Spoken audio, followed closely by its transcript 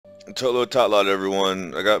Tolo tot lot,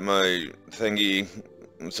 everyone. I got my thingy.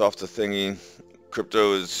 It's off the thingy.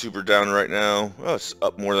 Crypto is super down right now. Oh, it's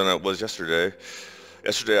up more than it was yesterday.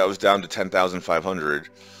 Yesterday I was down to 10,500.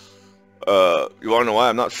 You wanna know why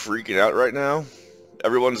I'm not freaking out right now?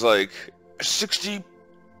 Everyone's like, 60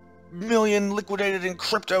 million liquidated in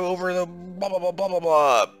crypto over the blah blah blah blah blah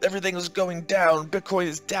blah. Everything is going down. Bitcoin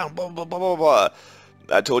is down. Blah blah blah blah blah.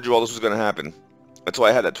 I told you all this was gonna happen. That's why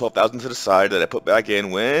I had that 12,000 to the side that I put back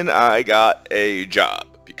in when I got a job.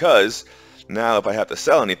 Because now if I have to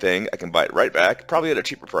sell anything, I can buy it right back, probably at a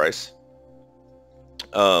cheaper price.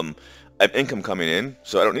 I have income coming in,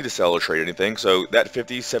 so I don't need to sell or trade anything. So that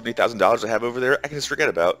 $70,000 I have over there, I can just forget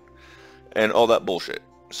about, and all that bullshit.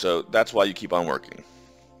 So that's why you keep on working.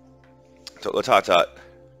 So let's hot tot.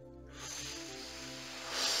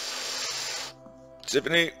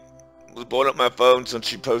 Tiffany was blowing up my phone since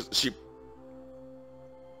she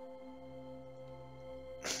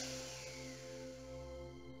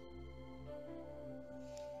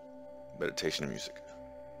meditation music.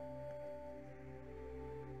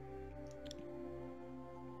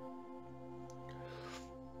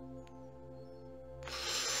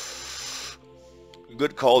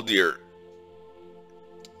 Good call, dear.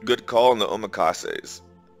 Good call on the omakases.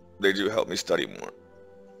 They do help me study more.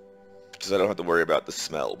 Because I don't have to worry about the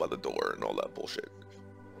smell by the door and all that bullshit.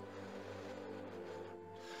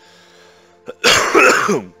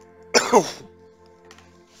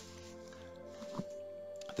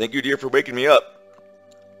 Thank you, dear, for waking me up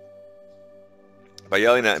by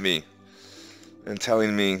yelling at me and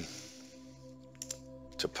telling me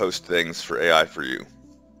to post things for AI for you,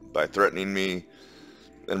 by threatening me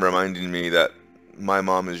and reminding me that my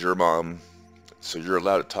mom is your mom, so you're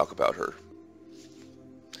allowed to talk about her.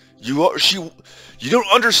 You don't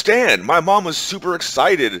understand. My mom was super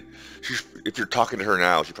excited. If you're talking to her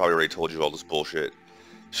now, she probably already told you all this bullshit.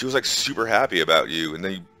 She was like super happy about you, and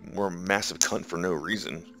then you were a massive cunt for no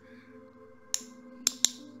reason.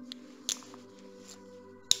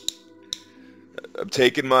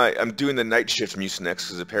 I'm doing the night shift Mucinex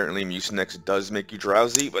because apparently Mucinex does make you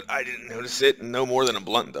drowsy, but I didn't notice it no more than a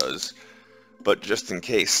blunt does. But just in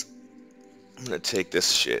case, I'm gonna take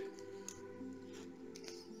this shit.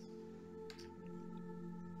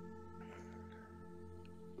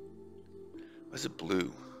 Why is it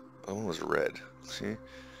blue? Oh, it was red. See?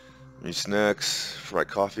 Mucinex for my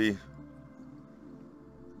coffee.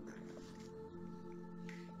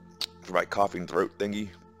 For my coughing throat thingy.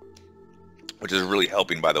 Which is really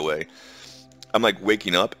helping, by the way. I'm like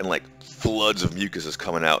waking up and like floods of mucus is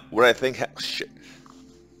coming out. What I think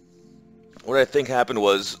happened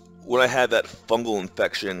was when I had that fungal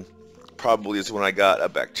infection, probably is when I got a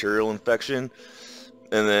bacterial infection,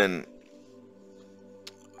 and then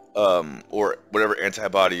or whatever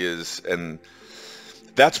antibody is, and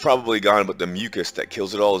that's probably gone, but the mucus that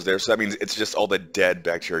kills it all is there. So that means it's just all the dead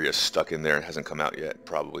bacteria stuck in there and hasn't come out yet,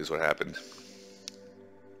 probably is what happened.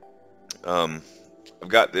 I've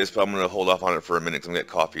got this, but I'm going to hold off on it for a minute because I'm going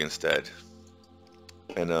to get coffee instead.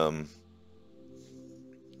 And,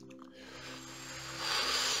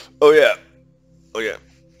 oh yeah.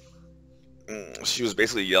 She was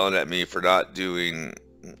basically yelling at me for not doing,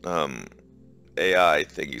 AI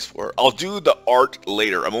thingies for her. I'll do the art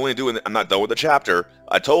later. I'm not done with the chapter.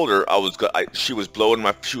 I told her she was trying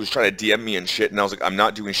to DM me and shit, and I was like, I'm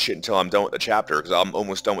not doing shit until I'm done with the chapter because I'm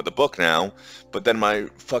almost done with the book now. But then I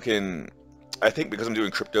think because I'm doing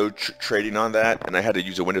crypto trading on that, and I had to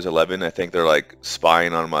use a Windows 11, I think they're like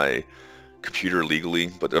spying on my computer legally,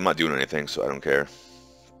 but I'm not doing anything, so I don't care.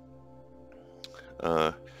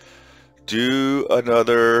 Do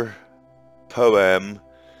another poem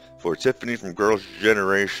for Tiffany from Girls'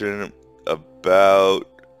 Generation about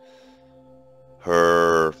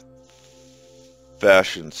her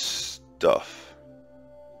fashion stuff.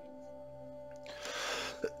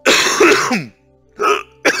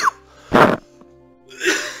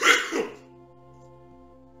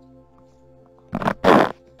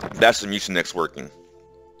 That's the Mucinex working.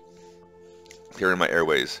 Clearing my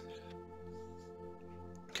airways.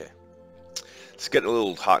 Okay. It's getting a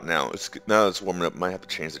little hot now. Now it's warming up. Might have to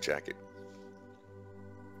change the jacket.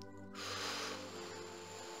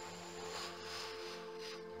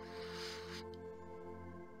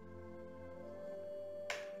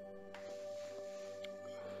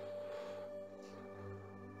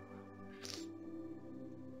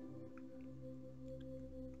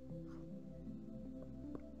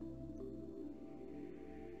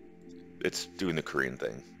 It's doing the Korean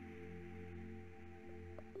thing.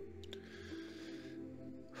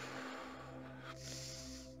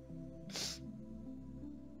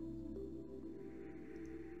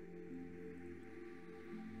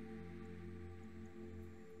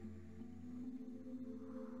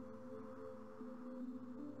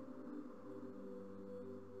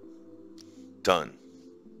 Done.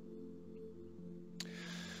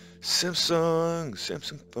 Samsung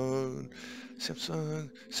phone,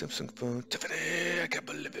 Samsung phone. Tiffany, I can't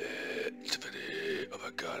believe it. Tiffany, oh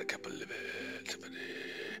my God, I can't believe it. Tiffany,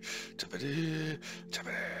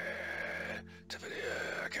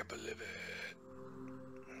 I can't believe it.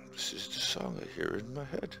 This is the song I hear in my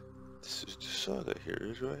head. This is the song I hear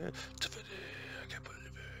in my head. Tiffany, I can't believe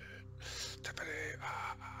it. Tiffany,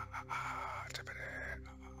 Tiffany,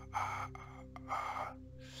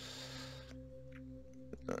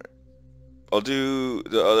 Alright. I'll do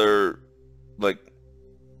the other, like,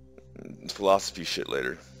 philosophy shit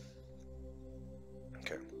later.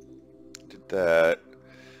 Okay. Did that.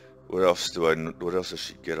 What else does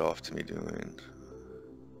she get off to me doing?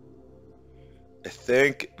 I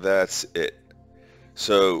think that's it.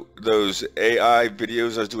 So those AI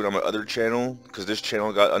videos I was doing on my other channel, because this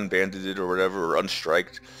channel got unbanded or whatever, or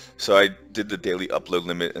unstriked, so I did the daily upload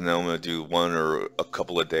limit, and then I'm going to do one or a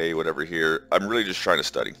couple a day, whatever here. I'm really just trying to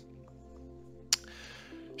study.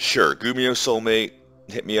 Sure, Gumio Soulmate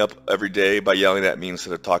hit me up every day by yelling at me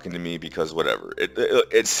instead of talking to me because whatever.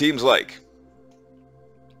 It seems like,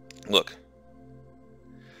 look,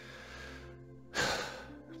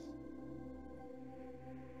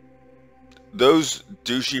 those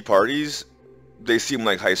douchey parties, they seem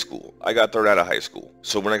like high school. I got thrown out of high school.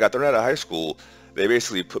 So when I got thrown out of high school, they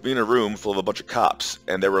basically put me in a room full of a bunch of cops,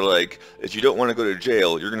 and they were like, if you don't want to go to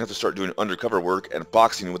jail, you're going to have to start doing undercover work and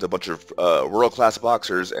boxing with a bunch of world-class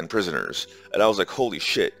boxers and prisoners. And I was like, holy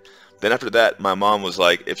shit. Then after that, my mom was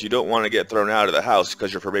like, if you don't want to get thrown out of the house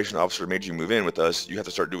because your probation officer made you move in with us, you have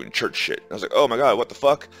to start doing church shit. And I was like, oh my God, what the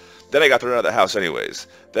fuck? Then I got thrown out of the house anyways.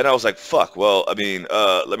 Then I was like, fuck, well, I mean,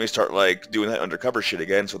 let me start like doing that undercover shit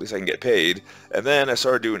again so at least I can get paid. And then I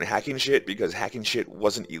started doing hacking shit because hacking shit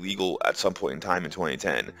wasn't illegal at some point in time in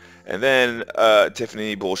 2010. And then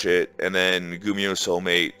Tiffany bullshit, and then Gumio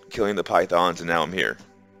Soulmate, killing the pythons, and now I'm here.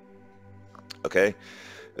 Okay?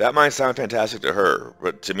 That might sound fantastic to her,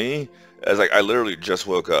 but to me, as like I literally just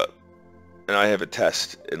woke up, and I have a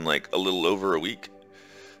test in like a little over a week,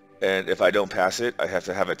 and if I don't pass it, I have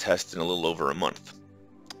to have a test in a little over a month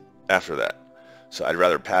after that. So I'd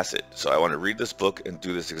rather pass it. So I want to read this book and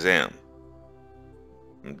do this exam.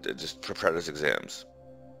 Just prepare these exams.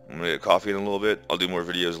 I'm gonna get coffee in a little bit. I'll do more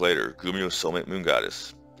videos later. Gumio Soulmate Moon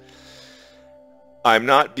Goddess. I'm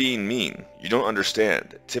not being mean. You don't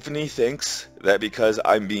understand. Tiffany thinks that because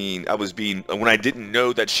I was being, when I didn't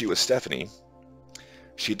know that she was Stephanie,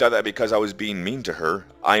 she thought that because I was being mean to her,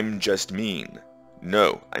 I'm just mean.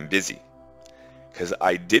 No, I'm busy. Because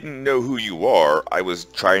I didn't know who you are, I was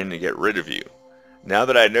trying to get rid of you. Now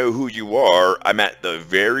that I know who you are, I'm at the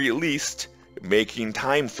very least making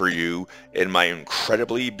time for you in my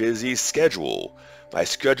incredibly busy schedule. My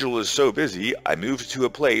schedule is so busy, I moved to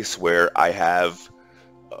a place where I have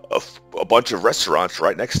a bunch of restaurants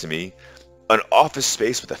right next to me, an office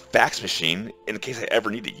space with a fax machine in case I ever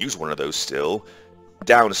need to use one of those still,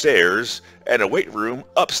 downstairs, and a weight room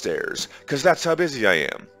upstairs, because that's how busy I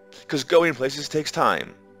am. Because going places takes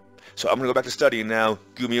time. So I'm going to go back to studying now.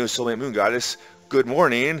 Gumio Soulmate Moon Goddess, good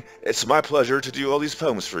morning. It's my pleasure to do all these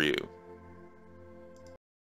poems for you.